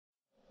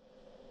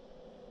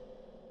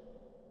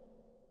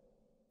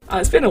Oh,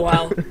 it's been a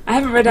while. I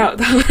haven't read out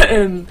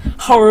that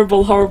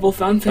horrible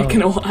fanfic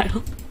in a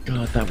while.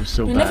 God, that was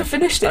so We bad. never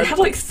finished it. It had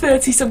like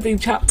 30-something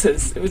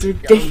chapters. It was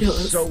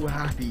ridiculous.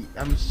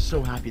 I'm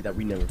so happy that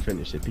we never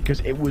finished it because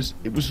it was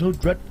so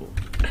dreadful.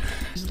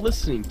 Just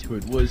listening to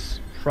it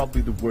was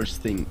probably the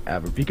worst thing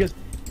ever because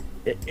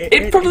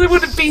it probably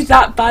wouldn't be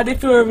that bad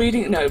if we were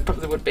reading it. No, it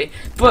probably would be.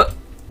 But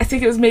I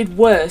think it was made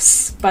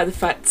worse by the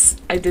fact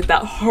I did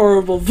that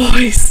horrible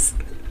voice.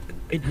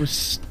 It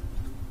was...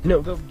 No,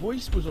 the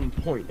voice was on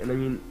point, and I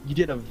mean, you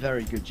did a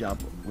very good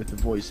job with the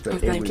voice, but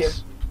thank you.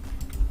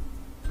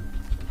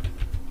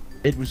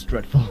 It was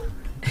dreadful.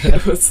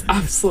 It was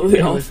absolutely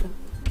awful.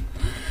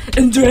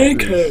 And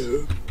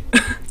Draco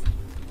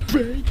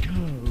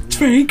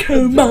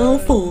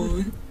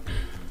Malfoy.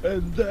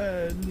 And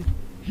then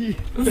he...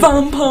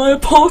 Vampire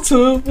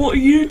Potter, what are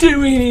you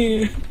doing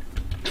here?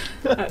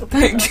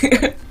 Thank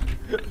you.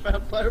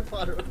 Vampire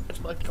Potter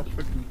was like a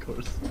freaking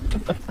course.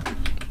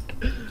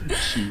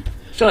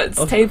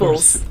 Charlotte's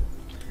tables. Course.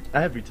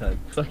 Every time.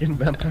 Fucking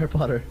Vampire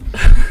Potter.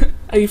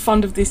 Are you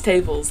fond of these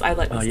tables? I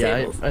like these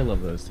tables. I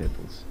love those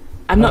tables.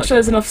 I'm not sure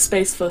there's enough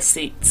space for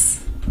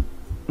seats.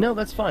 No,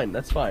 that's fine,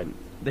 that's fine.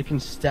 They can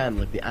stand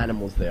like the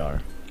animals they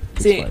are.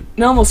 It's See, fine.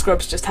 normal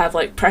scrubs just have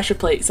like pressure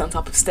plates on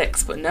top of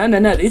sticks, but no,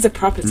 these are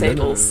proper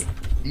tables. No.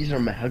 These are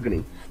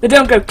mahogany. They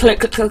don't go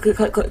click, click, click, click,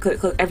 click, click, click,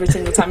 click every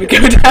single time you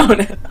go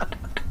down it.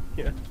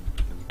 Yeah.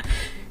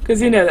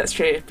 Because you know that's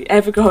true. If you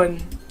ever go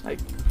on, like,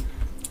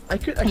 I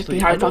could actually...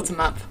 the Harry Potter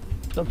map.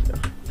 Something.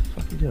 What the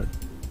fuck are you doing?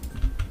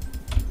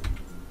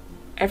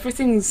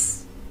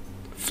 Everything's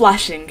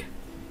flashing.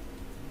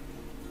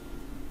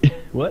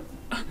 What?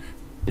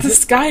 The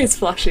sky is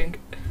flashing.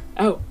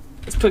 Oh,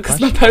 it's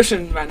because my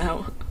potion ran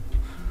out.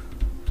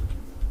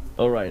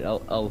 All right,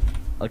 I'll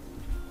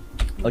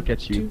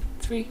get you. 2,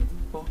 3,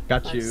 4.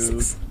 Got 5, you.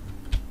 6.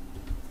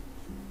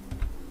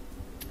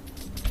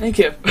 Thank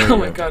you. There Oh you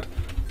my go. god.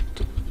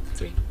 2,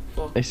 3,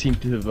 4. I seem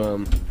to have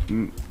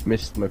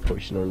missed my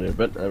potion earlier,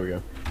 but there we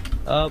go.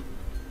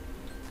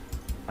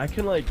 I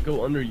can like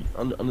go under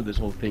this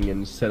whole thing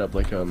and set up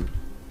like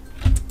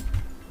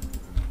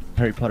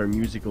Harry Potter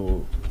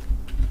musical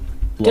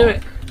block. Do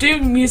it.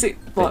 Do music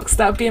blocks.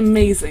 That would be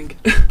amazing.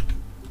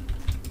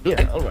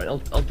 Yeah, all right.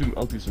 I'll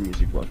do some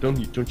music block. Don't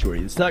you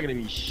worry. It's not gonna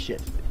be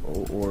shit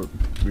or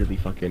really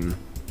fucking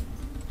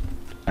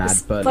bad.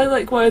 Just But play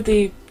like one of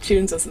the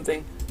tunes or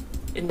something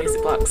in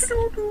music blocks.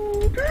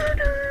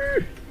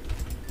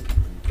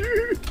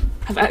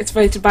 Have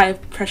activated by a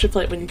pressure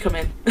plate when you come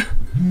in.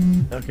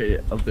 Okay,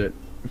 I'll do it.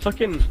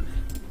 Fucking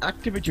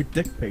activate your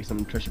dick face on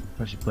the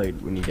pressure plate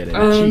when you get in.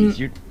 Jeez,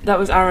 you're... That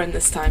was Aaron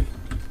this time.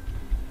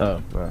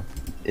 Oh, well.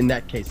 In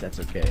that case, that's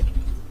okay.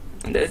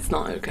 And it's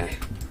not okay.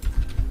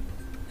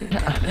 Why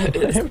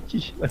haven't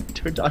you like,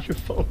 turned off your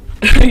phone?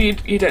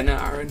 you don't know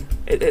Aaron.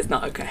 It's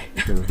not okay.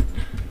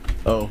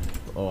 Oh,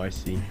 I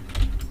see.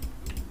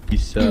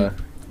 He's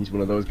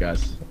one of those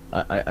guys.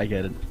 I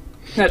get it.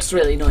 That's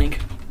really annoying.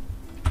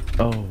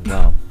 Oh,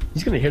 wow.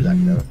 He's gonna hear that,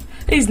 you know.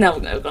 He's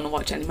never gonna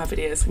watch any of my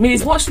videos. I mean,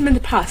 he's watched them in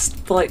the past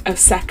for like a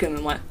second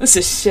and like, this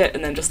is shit,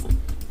 and then just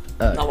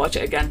not watch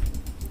it again.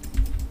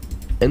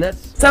 And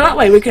that's... So that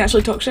way we can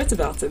actually talk shit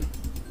about him.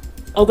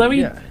 Although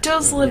he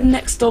does live yeah.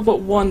 next door but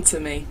one to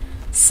me,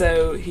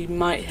 so he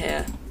might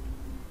hear.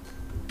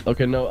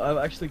 Okay, no, I've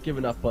actually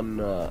given up on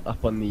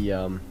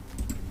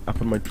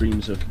my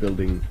dreams of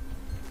building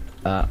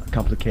a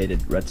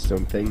complicated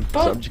redstone thing.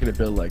 But so I'm just gonna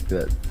build like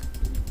the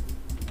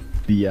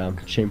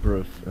chamber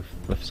of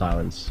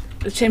silence.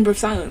 the Chamber of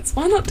Silence.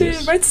 Why not do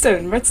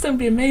redstone? Redstone would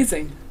be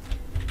amazing.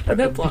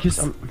 No blocks. Because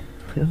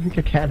I don't think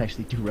I can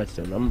actually do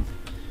redstone. I'm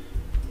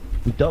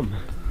dumb.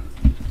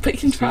 But you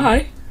can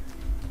try.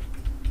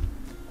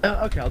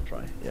 Okay, I'll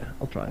try. Yeah,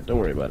 I'll try. Don't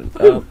worry about it.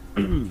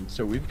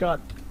 So we've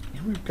got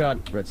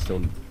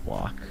redstone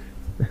block.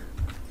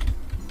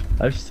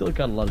 I've still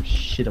got a lot of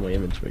shit in my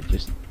inventory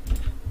just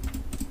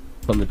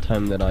from the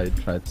time that I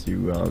tried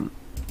to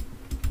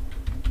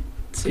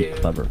be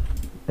clever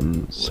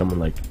and summon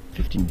like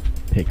 15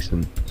 pigs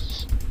and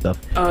stuff.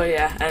 Oh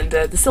yeah, and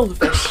the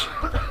silverfish.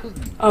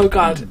 Oh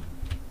god.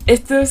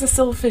 If there was a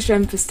silverfish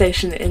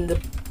infestation in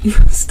the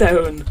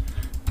stone,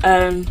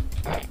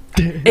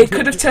 it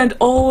could have turned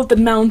all of the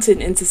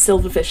mountain into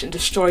silverfish and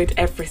destroyed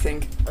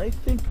everything. I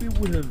think we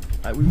would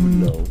have. We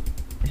would know.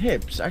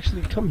 Hips,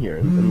 actually come here.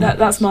 And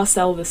That's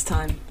Marcel this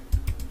time.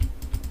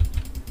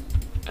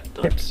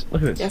 Hips,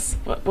 look at this. Yes.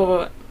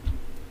 What?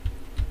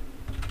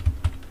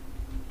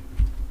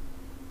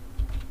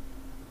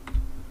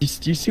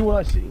 Do you see what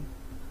I see?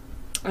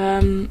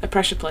 A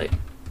pressure plate.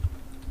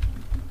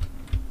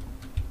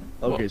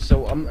 Okay,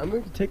 so I'm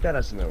going to take that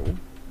as a no.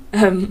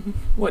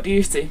 What do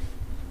you see?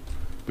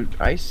 But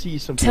I see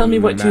something. Tell me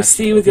what you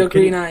see with your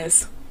green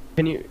eyes.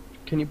 Can you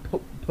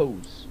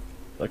pose?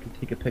 So I can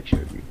take a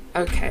picture of you.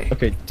 Okay.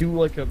 Okay, do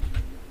like a.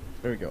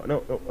 There we go.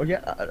 No. Oh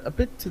yeah, a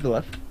bit to the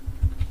left.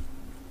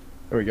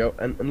 There we go.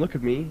 And look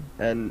at me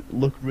and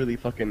look really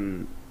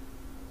fucking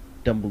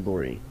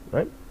Dumbledore-y,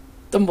 right?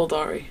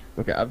 Dumbledore.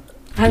 Okay.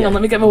 Hang on,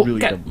 let me get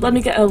let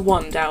me get a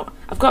wand out.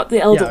 I've got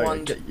the Elder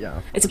Wand.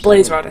 It's a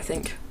blaze rod, I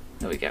think.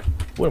 There we go.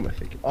 What am I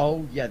thinking?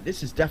 Oh yeah,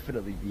 this is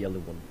definitely the yellow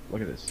one.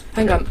 Look at this.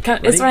 Hang on,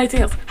 is there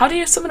anything else? How do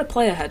you summon a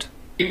player head?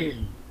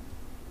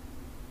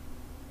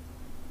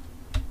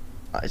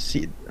 I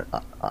see.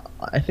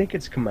 I think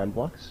it's command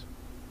blocks.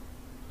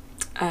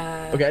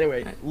 Okay.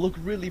 Anyway, look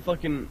really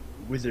fucking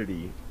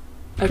wizardy.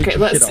 Okay,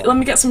 let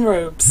me get some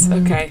robes.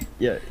 Okay.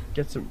 Yeah,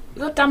 get some.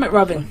 God damn it,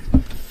 Robin.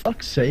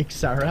 Fuck's sake,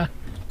 Sarah.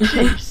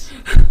 Jeez.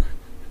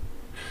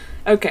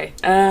 Okay.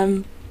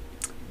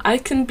 I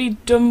can be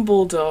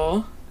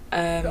Dumbledore.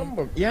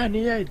 Dumbledore. Yeah.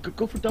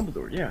 Go for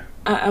Dumbledore. Yeah.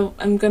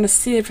 I'm gonna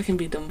see if I can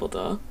be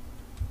Dumbledore.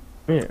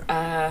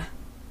 Yeah.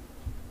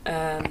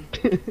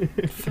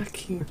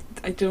 Fucking,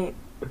 I don't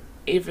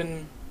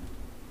even.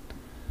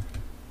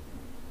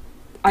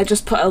 I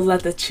just put a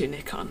leather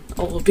tunic on.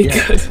 All will be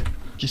good.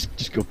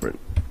 Just go for it.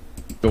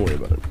 Don't worry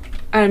about it.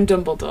 I am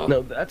Dumbledore.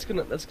 No, that's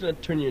gonna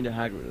turn you into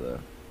Hagrid though.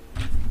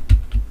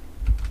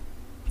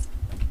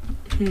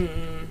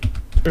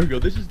 There we go.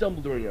 This is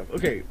Dumbledore enough.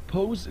 Okay,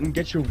 pose and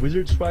get your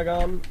wizard swag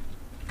on.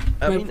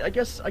 I mean, I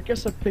guess a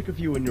pic of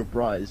you and your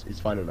bra is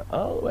fine enough.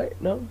 Oh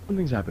wait, no,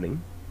 something's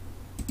happening.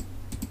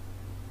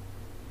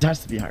 It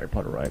has to be Harry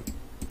Potter, right?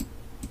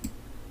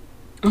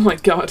 Oh my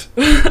god.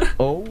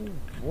 Oh,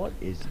 what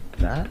is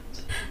that?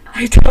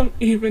 I don't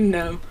even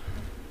know.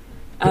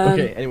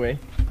 Okay, anyway.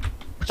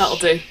 That'll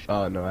do.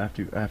 Oh no, I have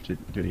to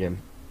do it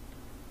again.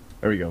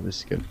 There we go. This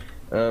is good.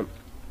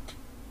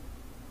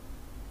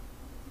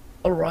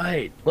 All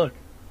right. Look,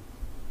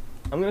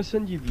 I'm gonna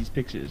send you these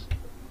pictures.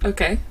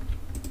 Okay.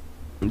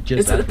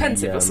 Is it a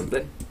pencil or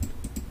something?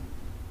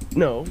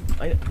 No.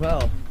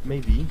 Well,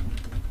 maybe.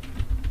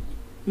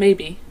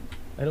 Maybe.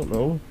 I don't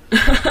know.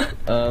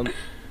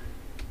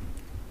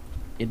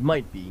 It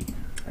might be.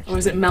 Actually. Or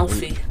is it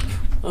Melfi?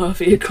 Or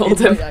whatever you called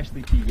him. It might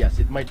actually be. Yes,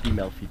 it might be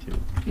Melfi too.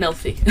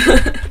 Melfi.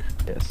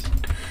 Yes.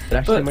 It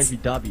actually might be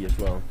Dobby as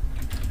well.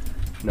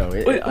 No,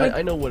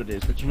 I know what it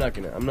is, but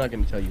I'm not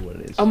gonna tell you what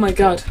it is. Oh my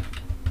god.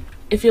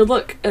 If you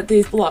look at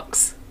these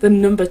blocks, the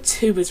number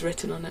 2 is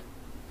written on it.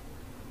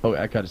 Oh,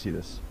 I gotta see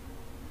this.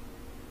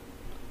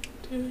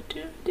 How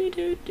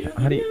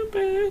do you...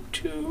 Number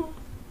 2.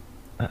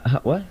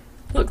 What?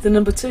 Look, the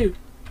number 2.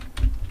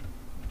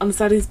 On the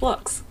side of these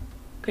blocks.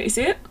 Can't you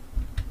see it?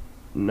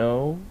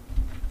 No.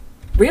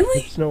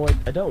 Really? No,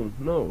 I don't.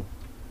 No.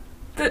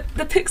 The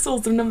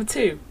pixels of number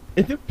 2.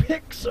 The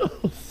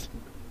pixels!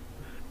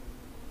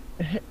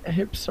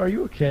 Hips, are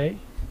you okay?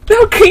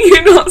 How can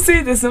you not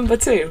see this number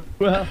 2?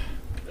 Well,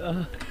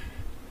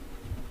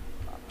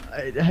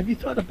 have you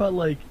thought about,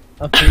 like,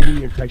 updating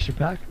your texture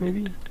pack,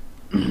 maybe?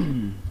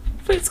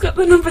 But it's got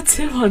the number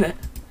 2 on it.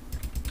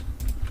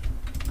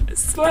 I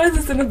swear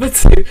there's a number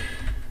 2.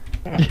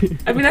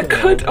 I mean, I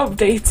could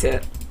update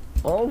it.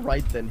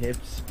 Alright then,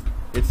 Hips.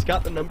 It's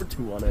got the number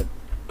 2 on it.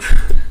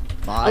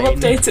 Fine. I'll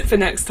update it for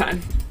next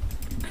time.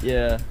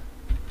 Yeah.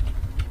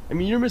 I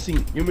mean, you're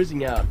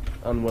missing out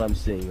on what I'm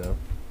seeing, though.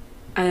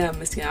 I am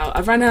missing out.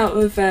 I've run out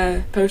of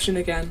potion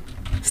again.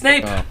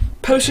 Snape,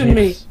 potion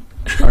Hips,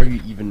 me. Are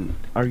you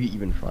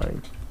even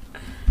trying?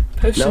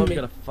 Potion now me. I've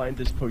got to find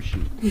this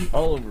potion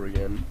all over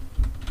again.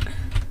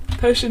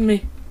 Potion me.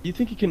 Do you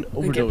think you can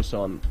overdose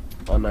on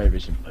night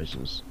vision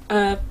potions?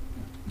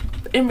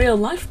 In real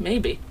life,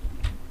 maybe.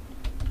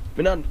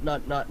 But not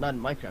in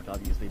Minecraft,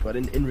 obviously, but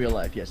in real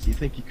life, yes. Do you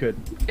think you could?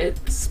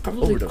 It's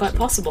probably quite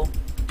possible.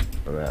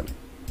 Oh man,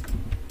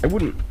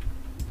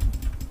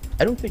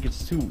 I don't think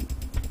it's too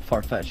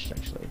far-fetched,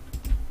 actually.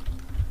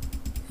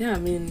 Yeah, I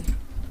mean,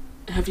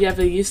 have you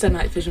ever used a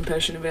night vision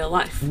potion in real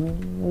life?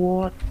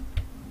 What?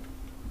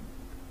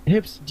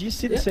 Hips, do you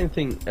see the same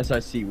thing as I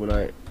see when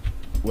I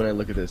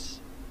look at this?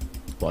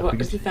 What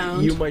have you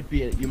found? You might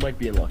be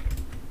in luck.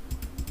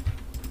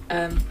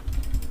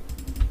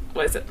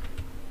 What is it?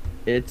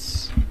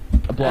 It's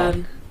a block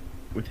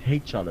with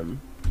H on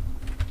them.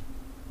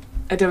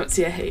 I don't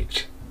see a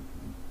H.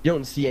 You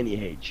don't see any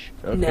H.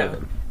 Okay, no.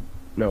 Then.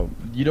 No,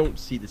 you don't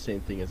see the same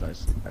thing as I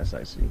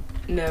see.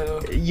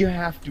 No. You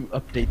have to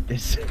update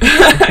this.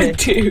 I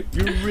do.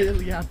 You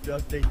really have to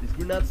update this.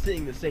 We're not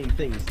seeing the same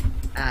things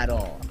at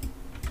all.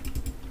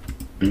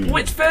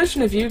 Which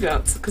version have you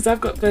got? Because I've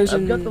got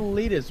version... I've got the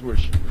latest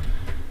version.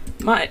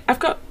 I've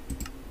got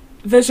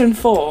version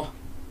 4.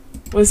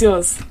 What's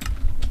yours?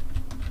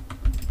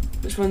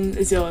 Which one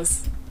is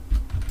yours?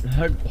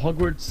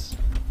 Hogwarts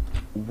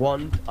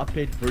 1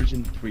 update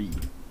version 3.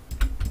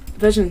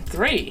 Version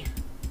 3?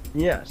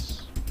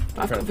 Yes.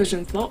 But I've got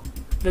version 4.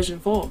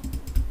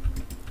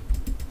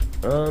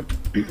 Oh,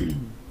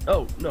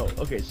 no.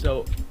 Okay,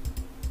 so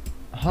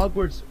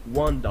Hogwarts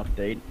 1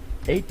 update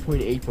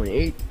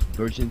 8.8.8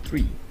 version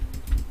 3.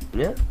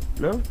 Yeah?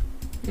 No?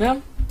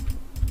 No?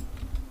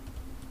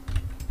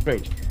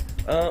 Strange.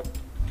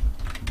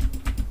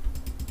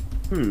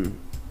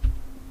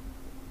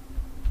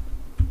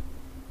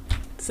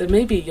 So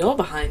maybe you're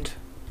behind.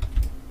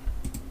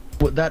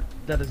 Well, that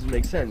doesn't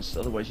make sense.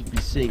 Otherwise, you'd be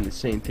seeing the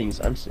same things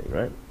I'm seeing,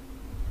 right?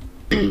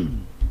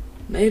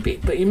 Maybe,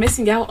 but you're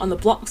missing out on the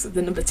blocks with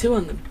the number 2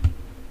 on them.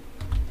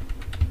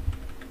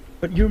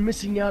 But you're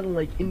missing out on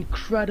like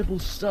incredible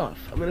stuff.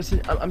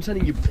 I'm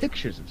sending you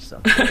pictures of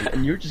stuff,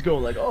 and you're just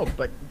going like, oh,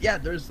 but yeah,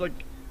 there's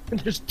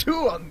 2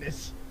 on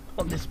this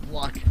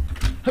block.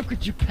 How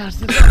could you pass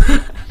this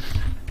up?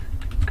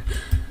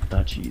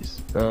 Ah,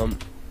 jeez.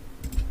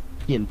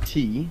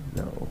 TNT?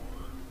 No,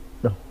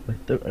 I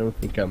don't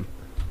think I'm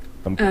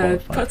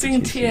qualified.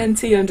 Putting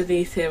TNT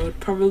underneath here would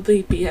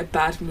probably be a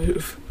bad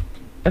move.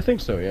 I think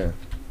so, yeah.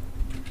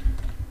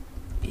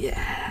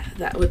 Yeah,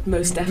 that would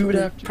most definitely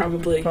We would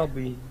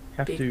probably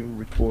have to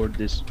record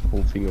this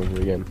whole thing over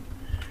again.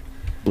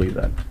 Believe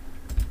that.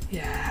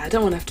 Yeah, I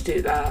don't want to have to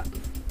do that.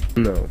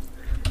 No.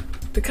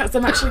 Because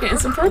I'm actually getting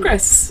some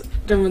progress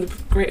done with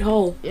the Great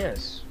Hall.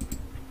 Yes.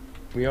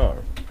 We are.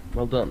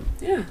 Well done.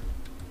 Yeah.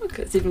 Look,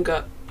 it's even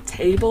got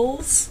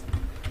tables.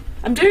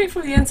 I'm doing it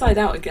from the inside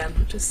out again,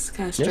 which is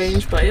kind of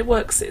strange, but it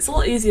works. It's a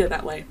lot easier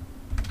that way.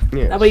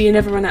 Yes. That way you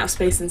never run out of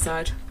space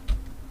inside.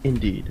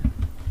 Indeed.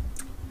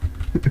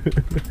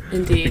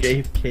 Indeed.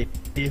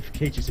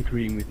 AFK just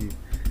agreeing with you.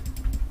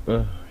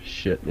 Oh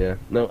shit, yeah.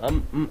 No,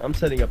 I'm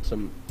setting up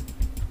some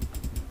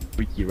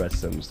freaky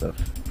redstone stuff.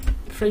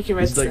 Freaky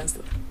redstone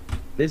stuff.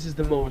 This is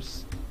the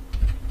most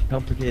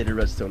complicated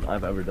redstone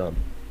I've ever done.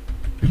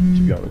 To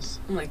be honest.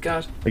 Oh my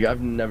god. Like,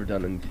 I've never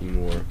done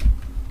anything more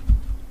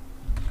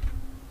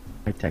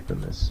high-tech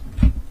than this.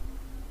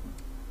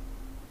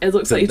 It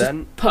looks like you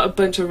just put a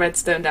bunch of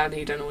redstone down and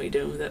you don't know what you're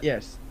doing with it.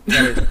 Yes,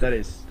 that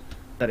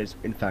is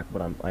in fact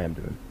what I am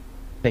doing.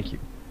 Thank you.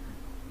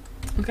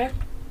 Okay.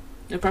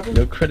 No problem.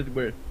 No credit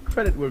where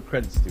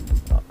credit's due.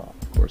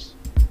 Of course.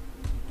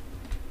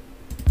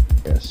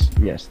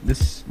 Yes.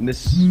 This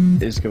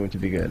is going to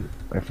be good.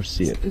 I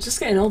foresee it. I'm just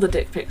getting all the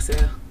dick pics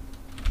here.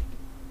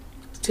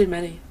 It's too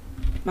many.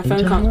 My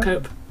phone can't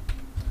cope.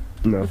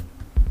 No.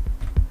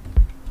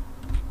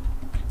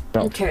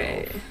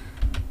 Okay.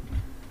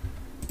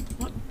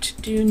 What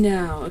to do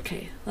now?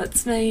 Okay,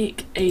 let's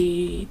make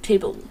a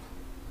table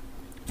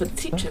for the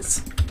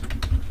teachers.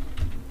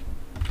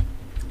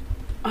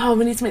 Oh,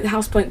 we need to make the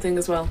house point thing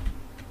as well.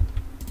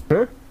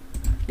 Huh?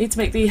 Need to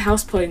make the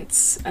house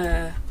points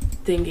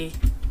thingy.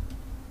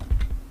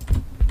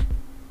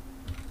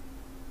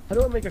 How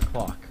do I make a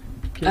clock?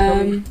 Can you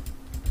tell me?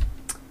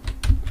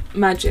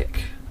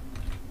 Magic.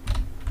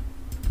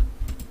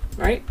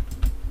 Right?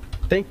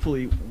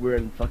 Thankfully, we're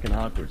in fucking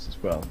Hogwarts as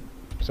well,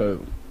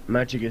 so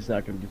magic is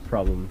not going to be a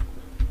problem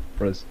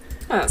for us.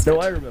 Oh, that's no,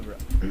 good. I remember.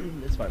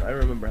 It's fine. I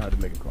remember how to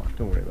make a clock.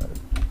 Don't worry about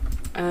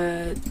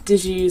it.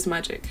 Did you use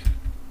magic?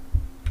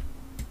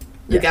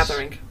 The Yes.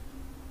 Gathering.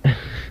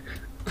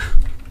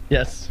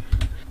 Yes.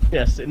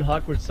 Yes, in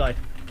Hogwarts side.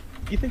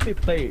 Do you think they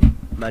play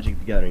Magic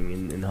the Gathering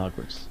in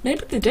Hogwarts?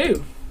 Maybe they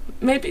do.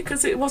 Maybe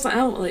because it wasn't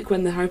out like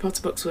when the Harry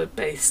Potter books were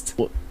based.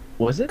 What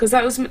was it? Because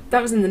that was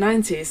in the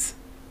 90s.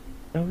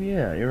 Oh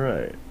yeah, you're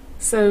right.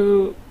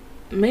 So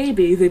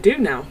maybe they do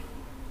now.